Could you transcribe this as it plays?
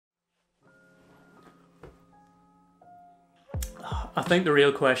I think the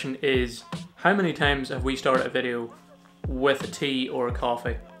real question is, how many times have we started a video with a tea or a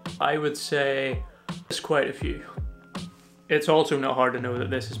coffee? I would say it's quite a few. It's also not hard to know that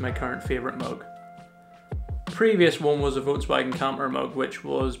this is my current favourite mug. Previous one was a Volkswagen camper mug, which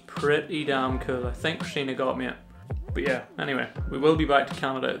was pretty damn cool. I think Christina got me it. But yeah, anyway, we will be back to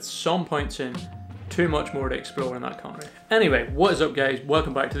Canada at some point soon. Too much more to explore in that country. Anyway, what is up guys?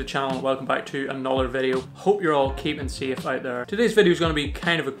 Welcome back to the channel, welcome back to another video. Hope you're all keeping safe out there. Today's video is going to be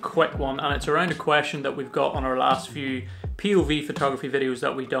kind of a quick one, and it's around a question that we've got on our last few POV photography videos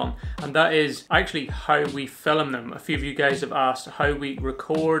that we've done, and that is actually how we film them. A few of you guys have asked how we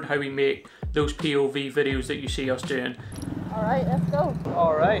record, how we make those POV videos that you see us doing. Alright, let's go.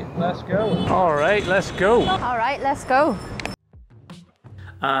 Alright, let's go. Alright, let's go. Alright, let's go.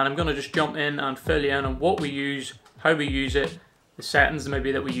 And I'm going to just jump in and fill you in on what we use, how we use it, the settings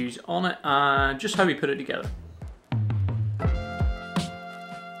maybe that we use on it, and just how we put it together.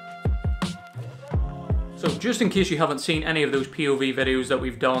 So just in case you haven't seen any of those POV videos that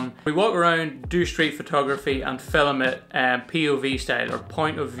we've done, we walk around, do street photography and film it POV style, or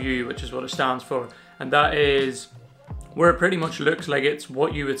point of view, which is what it stands for. And that is where it pretty much looks like it's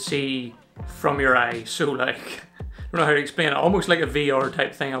what you would see from your eye. So like, I don't know how to explain it, almost like a VR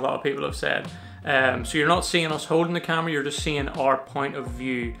type thing, a lot of people have said. So you're not seeing us holding the camera, you're just seeing our point of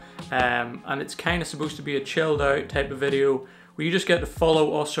view. And it's kind of supposed to be a chilled out type of video where you just get to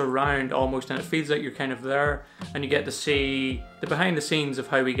follow us around almost, and it feels like you're kind of there and you get to see the behind the scenes of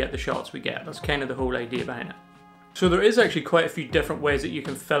how we get the shots we get. That's kind of the whole idea behind it. So there is actually quite a few different ways that you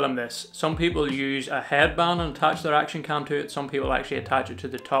can film this. Some people use a headband and attach their action cam to it. Some people actually attach it to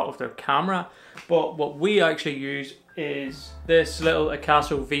the top of their camera. But what we actually use is this little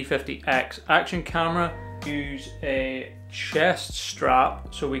Akaso v50x action camera. Use a chest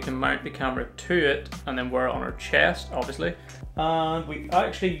strap so we can mount the camera to it and then wear it on our chest, obviously. And we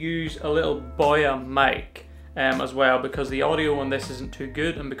actually use a little boya mic as well, because the audio on this isn't too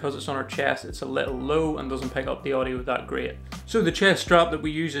good, and because it's on our chest it's a little low and doesn't pick up the audio that great. So the chest strap that we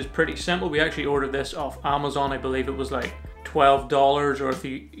use is pretty simple. We actually ordered this off Amazon. I believe it was like $12, or if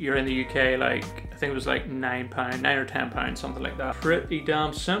you're in the UK, like I think it was like £9 or £10, something like that. Pretty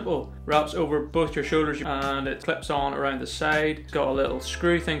damn simple. Wraps over both your shoulders and it clips on around the side. It's got a little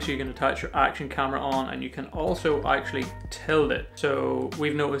screw thing so you can attach your action camera on, and you can also actually tilt it. So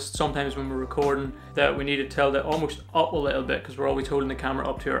we've noticed sometimes when we're recording that we need to tilt it almost up a little bit because we're always holding the camera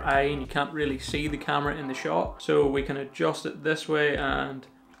up to our eye and you can't really see the camera in the shot. So we can adjust it this way, and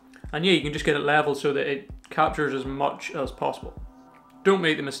yeah, you can just get it level so that it captures as much as possible. Don't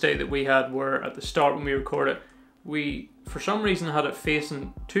make the mistake that we had where at the start when we recorded it, we for some reason had it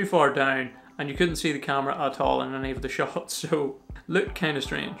facing too far down and you couldn't see the camera at all in any of the shots, so looked kind of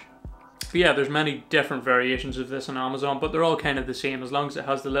strange. But yeah, there's many different variations of this on Amazon, but they're all kind of the same. As long as it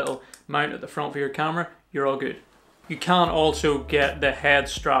has the little mount at the front for your camera, you're all good. You can also get the head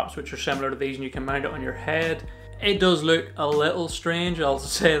straps, which are similar to these, and you can mount it on your head. It does look a little strange, I'll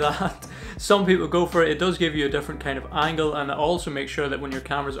say that. Some people go for it. It does give you a different kind of angle, and it also makes sure that when your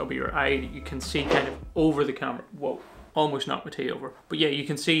camera's up at your eye, you can see kind of over the camera. Whoa, almost knocked my tea over. But yeah, you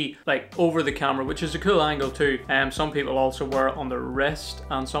can see like over the camera, which is a cool angle too. Some people also wear it on their wrist,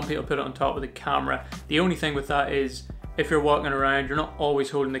 and some people put it on top of the camera. The only thing with that is if you're walking around, you're not always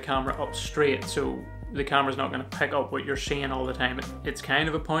holding the camera up straight, so the camera's not going to pick up what you're seeing all the time. It's kind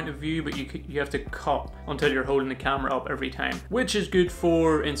of a point of view, but you have to cut until you're holding the camera up every time, which is good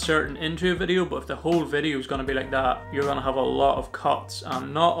for inserting into a video. But if the whole video is going to be like that, you're going to have a lot of cuts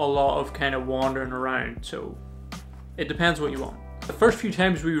and not a lot of kind of wandering around. So it depends what you want. The first few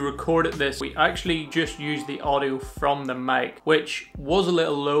times we recorded this, we actually just used the audio from the mic, which was a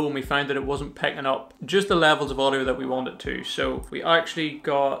little low, and we found that it wasn't picking up just the levels of audio that we wanted to. So we actually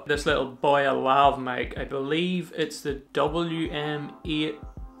got this little boya lav mic. I believe it's the WM8,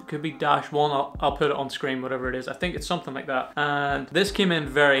 could be -1, I'll put it on screen, whatever it is. I think it's something like that. And this came in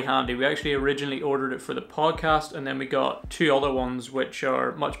very handy. We actually originally ordered it for the podcast, and then we got two other ones which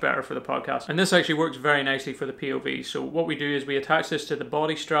are much better for the podcast. And this actually works very nicely for the POV. So what we do is we attach this to the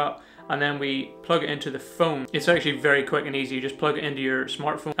body strap, and then we plug it into the phone. It's actually very quick and easy. You just plug it into your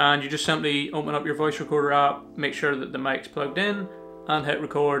smartphone, and you just simply open up your voice recorder app, make sure that the mic's plugged in, and hit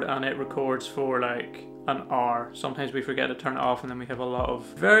record, and it records for like an hour. Sometimes we forget to turn it off, and then we have a lot of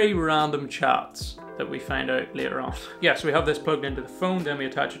very random chats that we find out later on. Yeah, so we have this plugged into the phone, then we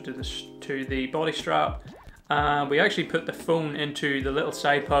attach it to the body strap, and we actually put the phone into the little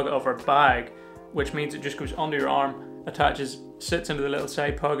side pocket of our bag, which means it just goes under your arm, attaches, sits into the little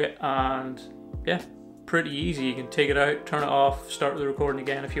side pocket, and yeah, pretty easy. You can take it out, turn it off, start the recording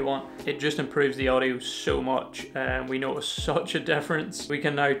again if you want. It just improves the audio so much, and we notice such a difference. We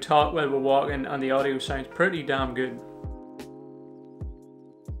can now talk while we're walking and the audio sounds pretty damn good.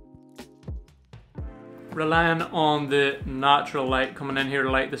 Relying on the natural light coming in here to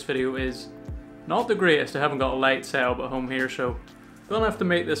light this video is not the greatest. I haven't got a light set up at home here, so gonna have to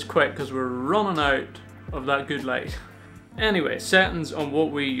make this quick because we're running out of that good light. Anyway, settings on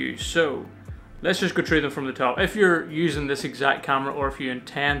what we use. So let's just go through them from the top. If you're using this exact camera, or if you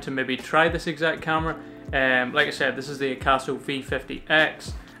intend to maybe try this exact camera, like I said, this is the Akaso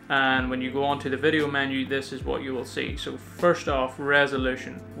v50x, and when you go onto the video menu, this is what you will see. So first off,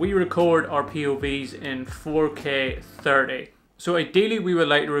 resolution. We record our POVs in 4K 30. So ideally we would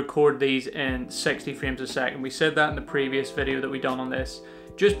like to record these in 60 frames a second. We said that in the previous video that we done on this,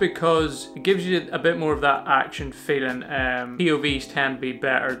 just because it gives you a bit more of that action feeling. POVs tend to be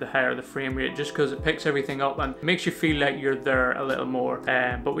better the higher the frame rate, just because it picks everything up and makes you feel like you're there a little more.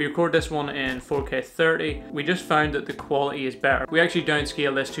 But we record this one in 4K 30. We just found that the quality is better. We actually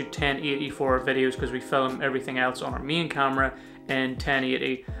downscale this to 1080 for our videos because we film everything else on our main camera in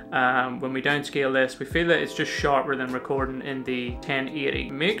 1080. When we downscale this, we feel that it's just sharper than recording in the 1080.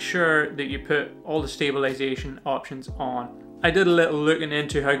 Make sure that you put all the stabilization options on. I did a little looking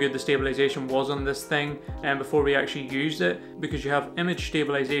into how good the stabilization was on this thing before we actually used it, because you have image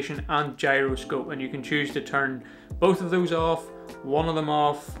stabilization and gyroscope, and you can choose to turn both of those off, one of them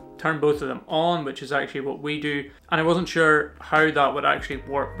off, turn both of them on, which is actually what we do. And I wasn't sure how that would actually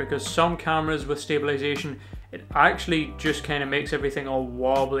work, because some cameras with stabilization, it actually just kind of makes everything all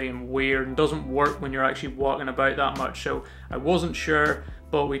wobbly and weird and doesn't work when you're actually walking about that much. So I wasn't sure,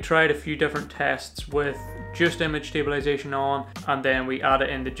 but we tried a few different tests with just image stabilization on, and then we added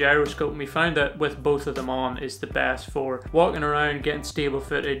in the gyroscope, and we found that with both of them on is the best for walking around, getting stable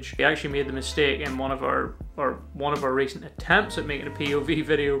footage. We actually made the mistake in one of our recent attempts at making a POV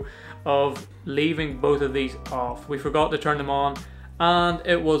video of leaving both of these off. We forgot to turn them on, and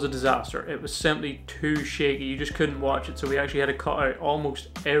it was a disaster. It was simply too shaky. You just couldn't watch it. So we actually had to cut out almost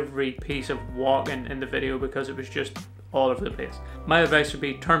every piece of walking in the video because it was just all over the place. My advice would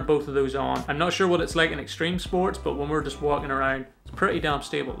be turn both of those on. I'm not sure what it's like in extreme sports, but when we're just walking around, it's pretty damn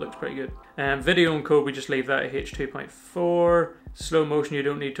stable. It looks pretty good. Video encode, we just leave that at H2.4. Slow motion, you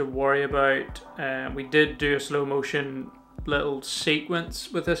don't need to worry about. We did do a slow motion little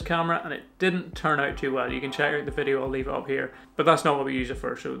sequence with this camera, and it didn't turn out too well. You can check out the video, I'll leave it up here, but that's not what we use it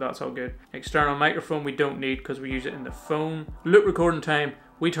for, so that's all good. External microphone we don't need because we use it in the phone. Loop recording time,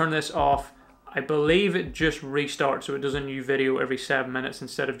 we turn this off. I believe it just restarts, so it does a new video every 7 minutes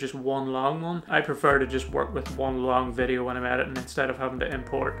instead of just one long one. I prefer to just work with one long video when I'm editing instead of having to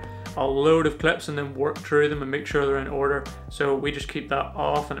import a load of clips and then work through them and make sure they're in order. So we just keep that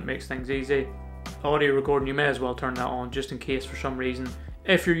off and it makes things easy. Audio recording, you may as well turn that on just in case for some reason.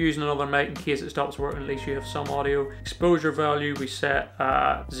 If you're using another mic, in case it stops working, at least you have some audio. Exposure value we set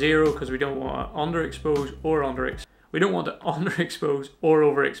at 0 because we don't want to underexpose or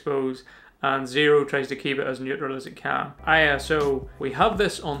overexpose, and 0 tries to keep it as neutral as it can. ISO, we have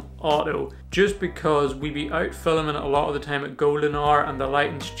this on auto just because we be out filming a lot of the time at golden hour and the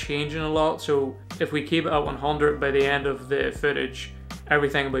lighting's changing a lot, so if we keep it at 100 by the end of the footage,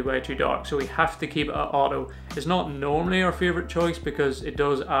 everything will be way too dark, so we have to keep it at auto. It's not normally our favorite choice because it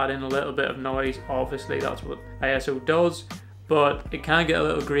does add in a little bit of noise. Obviously that's what ISO does, but it can get a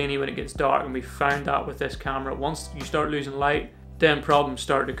little grainy when it gets dark, and we found that with this camera. Once you start losing light, then problems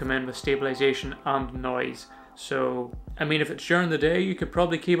start to come in with stabilization and noise. So I mean, if it's during the day you could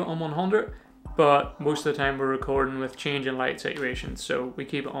probably keep it on 100, but most of the time we're recording with changing light situations, so we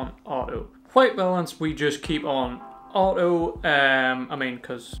keep it on auto. White balance we just keep on auto. I mean,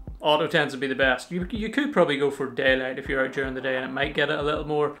 because auto tends to be the best. You could probably go for daylight if you're out during the day, and it might get it a little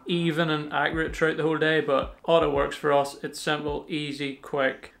more even and accurate throughout the whole day, but auto works for us. It's simple, easy,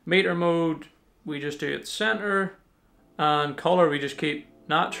 quick. Meter mode, we just do it center, and color we just keep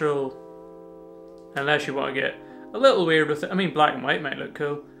natural, unless you want to get a little weird with it. I mean, black and white might look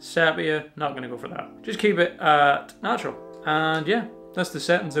cool. Sepia, not going to go for that. Just keep it at natural. And yeah, that's the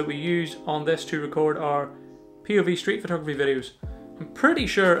settings that we use on this to record our POV street photography videos. I'm pretty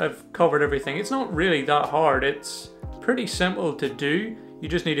sure I've covered everything. It's not really that hard. It's pretty simple to do. You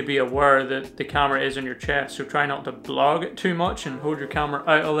just need to be aware that the camera is on your chest, so try not to blog it too much and hold your camera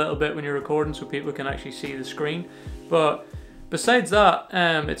out a little bit when you're recording so people can actually see the screen. But besides that,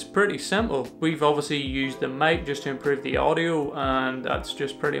 it's pretty simple. We've obviously used the mic just to improve the audio, and that's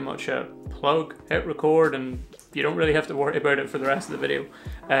just pretty much a plug, hit record, and you don't really have to worry about it for the rest of the video.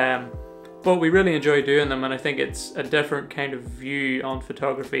 But we really enjoy doing them, and I think it's a different kind of view on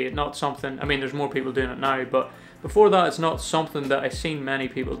photography. It's not something, I mean, there's more people doing it now, but before that it's not something that I've seen many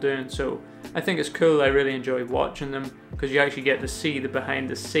people doing, so I think it's cool. I really enjoy watching them because you actually get to see the behind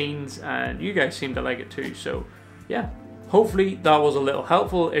the scenes, and you guys seem to like it too, so yeah. Hopefully that was a little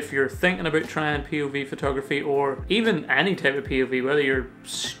helpful if you're thinking about trying POV photography, or even any type of POV, whether you're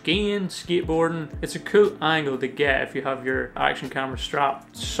skiing, skateboarding. It's a cool angle to get if you have your action camera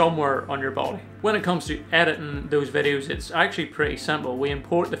strapped somewhere on your body. When it comes to editing those videos, it's actually pretty simple. We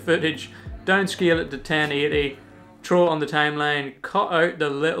import the footage, downscale it to 1080, throw it on the timeline, cut out the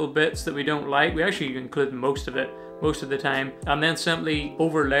little bits that we don't like. We actually include most of it most of the time, and then simply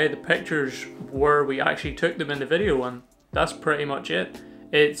overlay the pictures where we actually took them in the video, and that's pretty much it.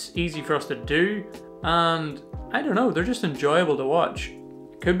 It's easy for us to do, and I don't know, they're just enjoyable to watch.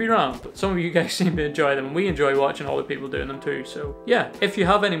 Could be wrong, but some of you guys seem to enjoy them, and we enjoy watching other people doing them too. So yeah, if you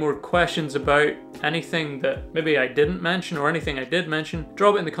have any more questions about anything that maybe I didn't mention or anything I did mention,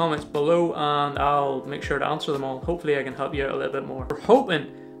 drop it in the comments below and I'll make sure to answer them all. Hopefully I can help you out a little bit more. We're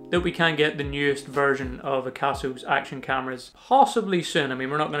hoping that we can get the newest version of Akaso's action cameras possibly soon. I mean,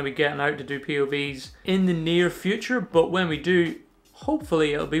 we're not going to be getting out to do POVs in the near future, but when we do,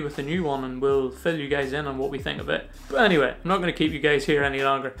 hopefully it'll be with a new one and we'll fill you guys in on what we think of it. But anyway, I'm not going to keep you guys here any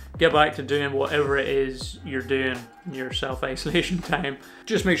longer. Get back to doing whatever it is you're doing in your self-isolation time.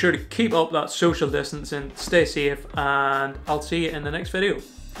 Just make sure to keep up that social distancing, stay safe, and I'll see you in the next video.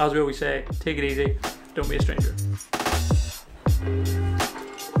 As we always say, take it easy, don't be a stranger.